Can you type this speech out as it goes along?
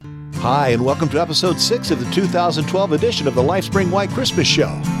Hi, and welcome to episode 6 of the 2012 edition of the LifeSpring White Christmas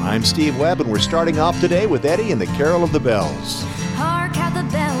Show. I'm Steve Webb, and we're starting off today with Eddie and the Carol of the Bells. Hark how the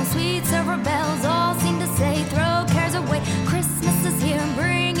bells, sweet silver bells, all seem to say, throw cares away. Christmas is here,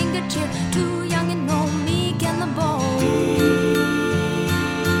 bringing good cheer to young and old, meek and the bold.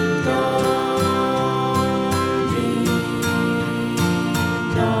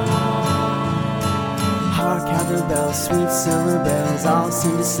 Hark how the bells, sweet silver bells, all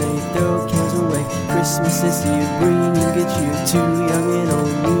seem to say, throw cares away. Christmas is here, bringing good cheer to young and old,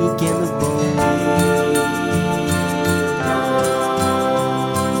 meek and the bold.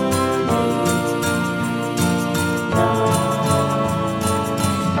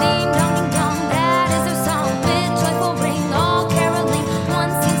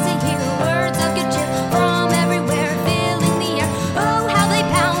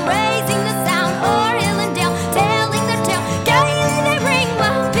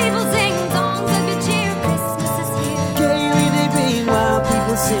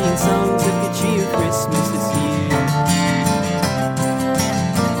 Sing songs of good cheer, Christmas is here.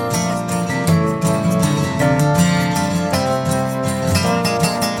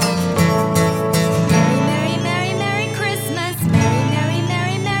 Merry, merry, merry Christmas. Merry, merry,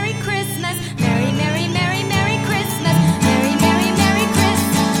 merry, merry Christmas. Merry, merry, merry, merry Christmas. Merry, merry, merry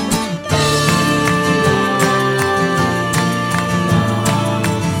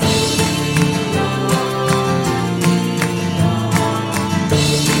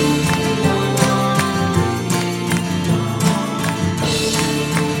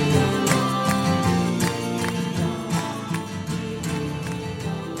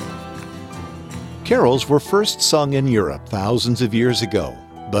Carols were first sung in Europe thousands of years ago,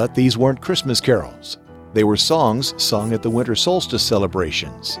 but these weren't Christmas carols. They were songs sung at the winter solstice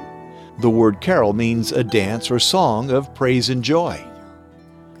celebrations. The word carol means a dance or song of praise and joy.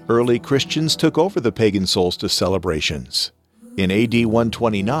 Early Christians took over the pagan solstice celebrations. In AD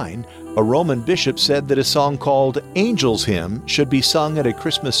 129, a Roman bishop said that a song called Angel's Hymn should be sung at a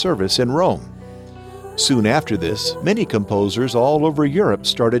Christmas service in Rome. Soon after this, many composers all over Europe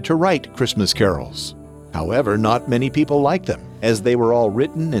started to write Christmas carols. However, not many people liked them, as they were all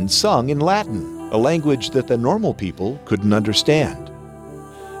written and sung in Latin, a language that the normal people couldn't understand.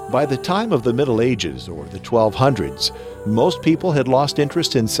 By the time of the Middle Ages, or the 1200s, most people had lost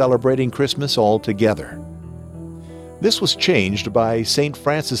interest in celebrating Christmas altogether. This was changed by St.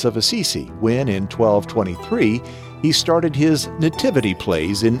 Francis of Assisi when, in 1223, he started his nativity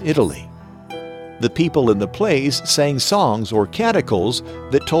plays in Italy. The people in the plays sang songs or canticles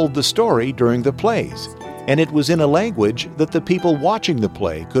that told the story during the plays, and it was in a language that the people watching the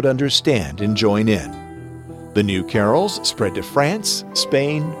play could understand and join in. The new carols spread to France,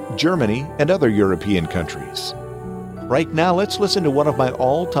 Spain, Germany, and other European countries. Right now, let's listen to one of my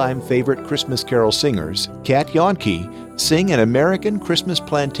all-time favorite Christmas carol singers, Kat Jahnke, sing an American Christmas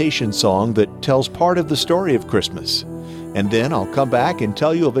plantation song that tells part of the story of Christmas. And then I'll come back and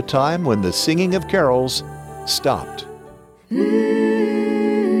tell you of a time when the singing of carols stopped.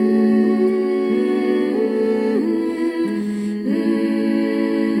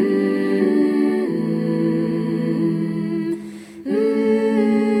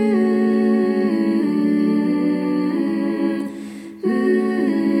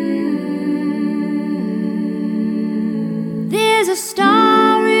 There's a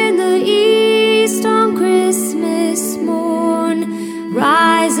star in the east on Christmas morn.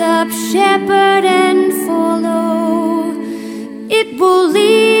 Rise up, shepherd, and follow. It will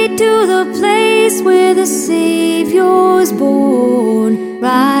lead to the place where the Savior's born.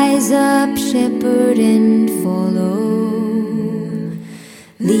 Rise up, shepherd, and follow.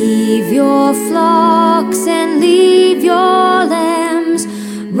 Leave your flocks and leave your lambs.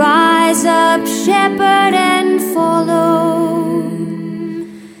 Rise up, shepherd, and follow.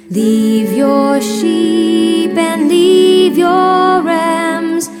 Leave your sheep and leave your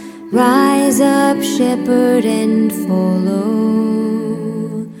rams. Rise up, shepherd, and follow.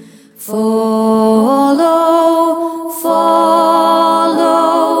 Follow,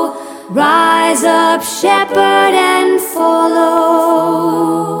 follow. Rise up, shepherd, and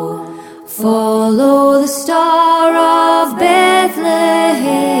follow. Follow the star of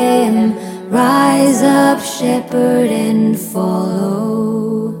Bethlehem. Rise up, shepherd, and follow.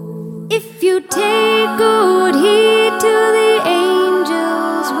 If you take good heed to the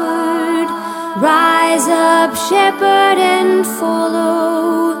angel's word, rise up, shepherd, and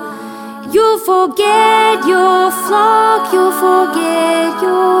follow. You'll forget your flock, you'll forget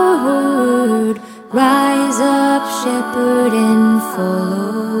your herd. Rise up, shepherd, and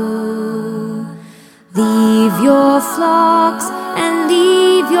follow. Leave your flocks and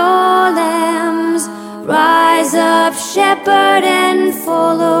leave your up, shepherd, and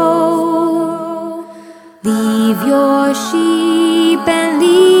follow. Leave your sheep and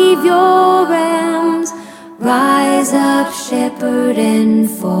leave your rams. Rise up, shepherd, and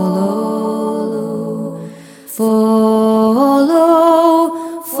follow. Follow,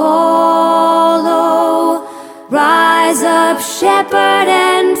 follow. Rise up, shepherd,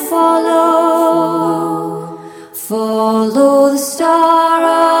 and follow. Follow the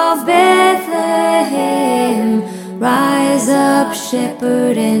star of Bethlehem. Rise up,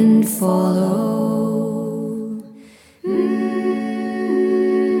 shepherd, and follow.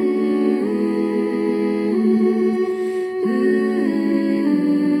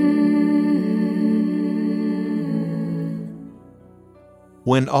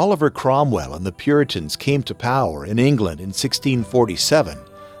 When Oliver Cromwell and the Puritans came to power in England in 1647,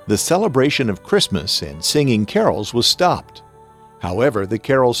 the celebration of Christmas and singing carols was stopped. However, the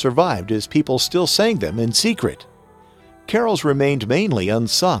carols survived as people still sang them in secret. Carols remained mainly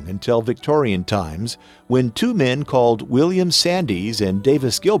unsung until Victorian times, when two men called William Sandys and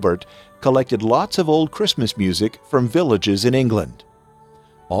Davis Gilbert collected lots of old Christmas music from villages in England.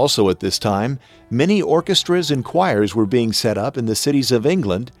 Also at this time, many orchestras and choirs were being set up in the cities of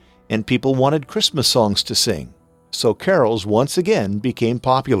England, and people wanted Christmas songs to sing, so carols once again became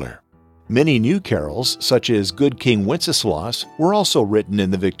popular. Many new carols, such as Good King Wenceslas, were also written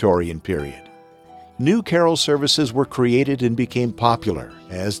in the Victorian period. New carol services were created and became popular,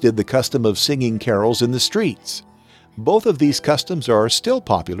 as did the custom of singing carols in the streets. Both of these customs are still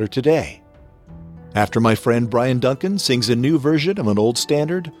popular today. After my friend Brian Duncan sings a new version of an old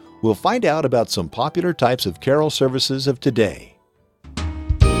standard, we'll find out about some popular types of carol services of today.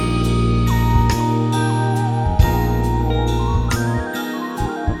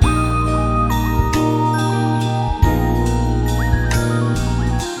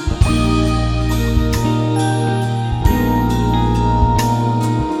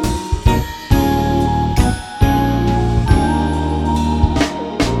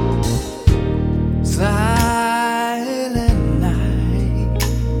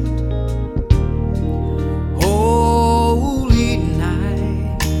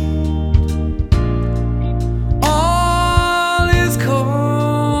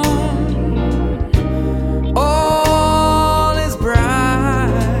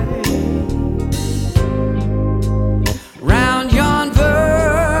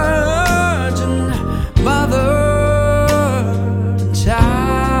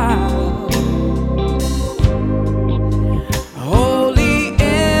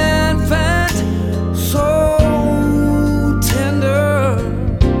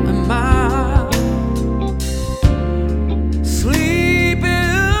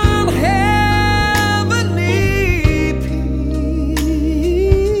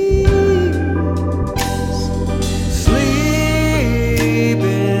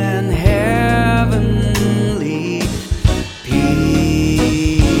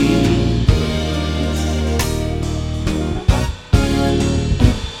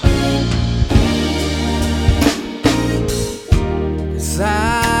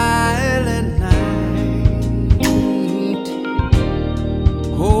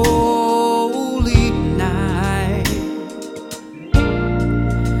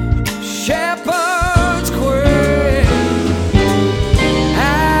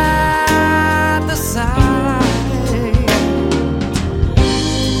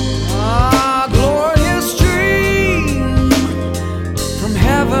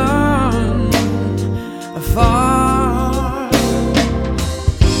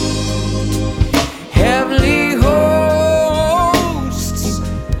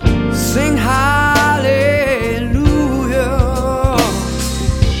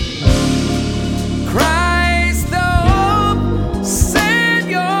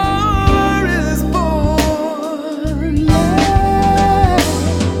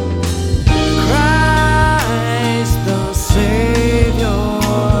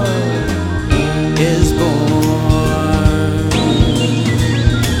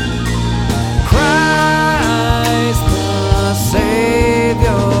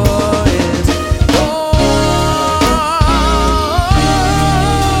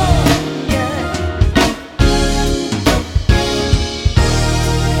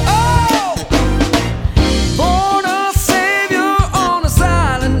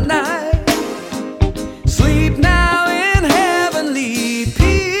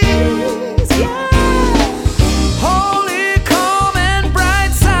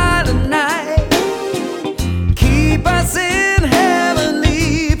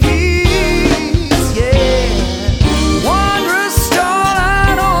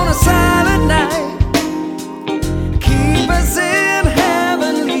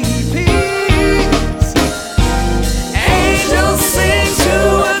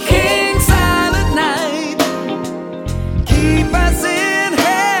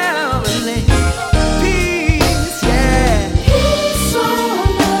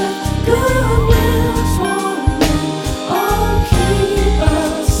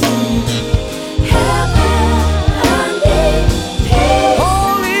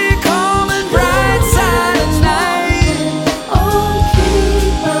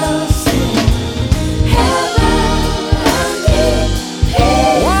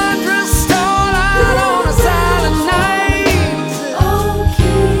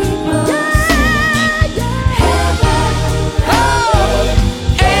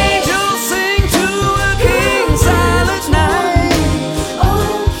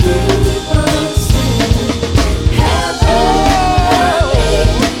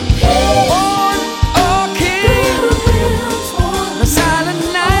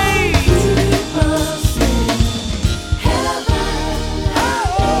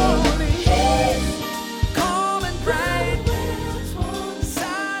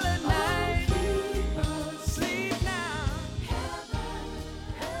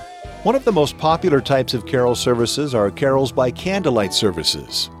 One of the most popular types of carol services are carols by candlelight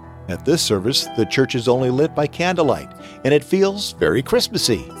services. At this service, the church is only lit by candlelight, and it feels very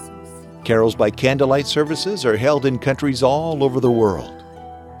Christmassy. Carols by candlelight services are held in countries all over the world.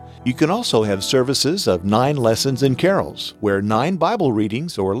 You can also have services of 9 lessons in carols, where 9 Bible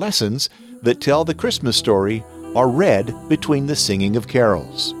readings or lessons that tell the Christmas story are read between the singing of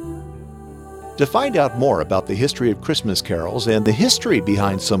carols. To find out more about the history of Christmas carols and the history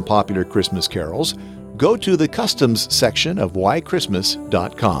behind some popular Christmas carols, go to the Customs section of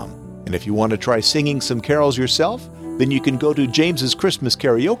whychristmas.com. And if you want to try singing some carols yourself, then you can go to James's Christmas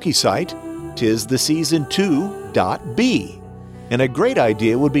karaoke site, tistheseason2.b. And a great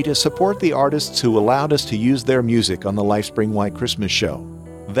idea would be to support the artists who allowed us to use their music on the LifeSpring Why Christmas show.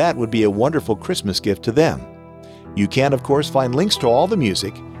 That would be a wonderful Christmas gift to them. You can, of course, find links to all the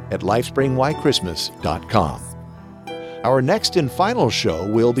music at lifespringwhychristmas.com. Our next and final show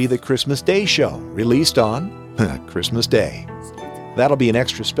will be the Christmas Day show, released on Christmas Day. That'll be an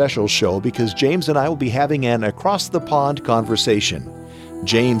extra special show because James and I will be having an across-the-pond conversation.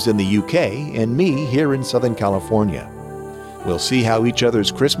 James in the UK and me here in Southern California. We'll see how each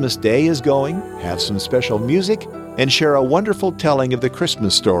other's Christmas Day is going, have some special music, and share a wonderful telling of the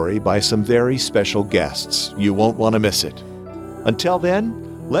Christmas story by some very special guests. You won't want to miss it. Until then,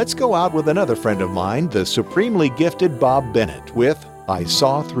 let's go out with another friend of mine, the supremely gifted Bob Bennett, with I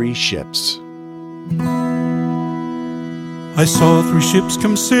Saw 3 Ships. I saw 3 ships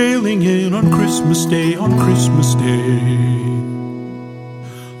come sailing in on Christmas Day, on Christmas Day.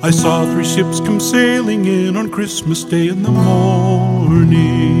 I saw 3 ships come sailing in on Christmas Day in the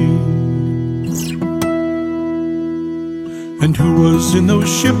morning. And who was in those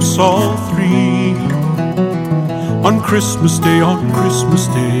ships, all 3? On Christmas Day, on Christmas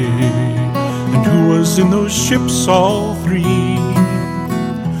Day. And who was in those ships, all 3?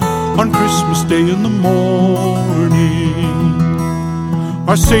 On Christmas Day in the morning.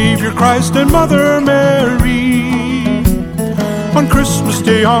 Our Savior Christ and Mother Mary. On Christmas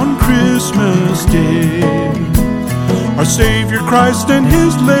Day, on Christmas Day. Our Savior Christ and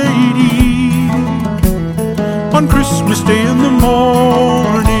His Lady. On Christmas Day in the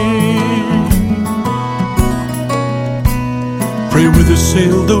morning. Pray whither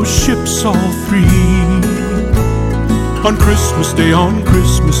sailed those ships, all 3? On Christmas Day, on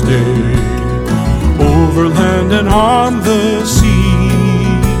Christmas Day. Over land and on the sea.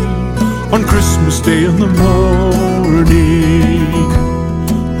 On Christmas Day in the morning.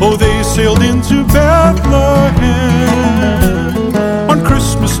 Oh, they sailed into Bethlehem. On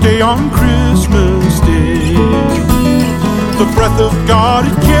Christmas Day, on Christmas Day. The breath of God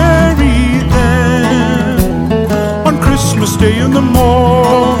it carried them. On Christmas Day in the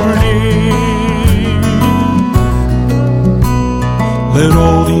morning. Let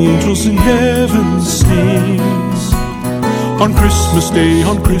all the angels in heaven sing. On Christmas Day,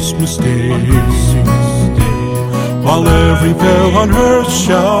 on Christmas Day. While every bell on earth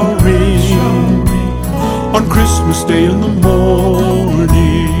shall ring. On Christmas Day in the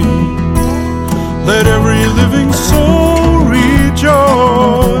morning. Let every living soul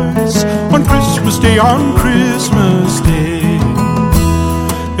rejoice. On Christmas Day, on Christmas Day.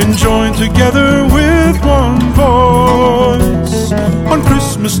 And join together with one voice. On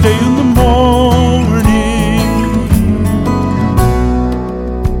Christmas Day in the morning.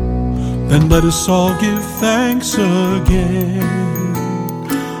 Then let us all give thanks again.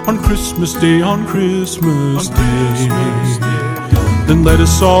 On Christmas Day, on Christmas Day. Then let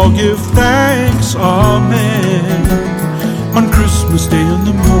us all give thanks, amen. On Christmas Day in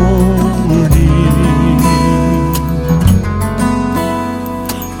the morning.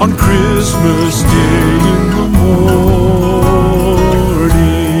 On Christmas Day in the morning.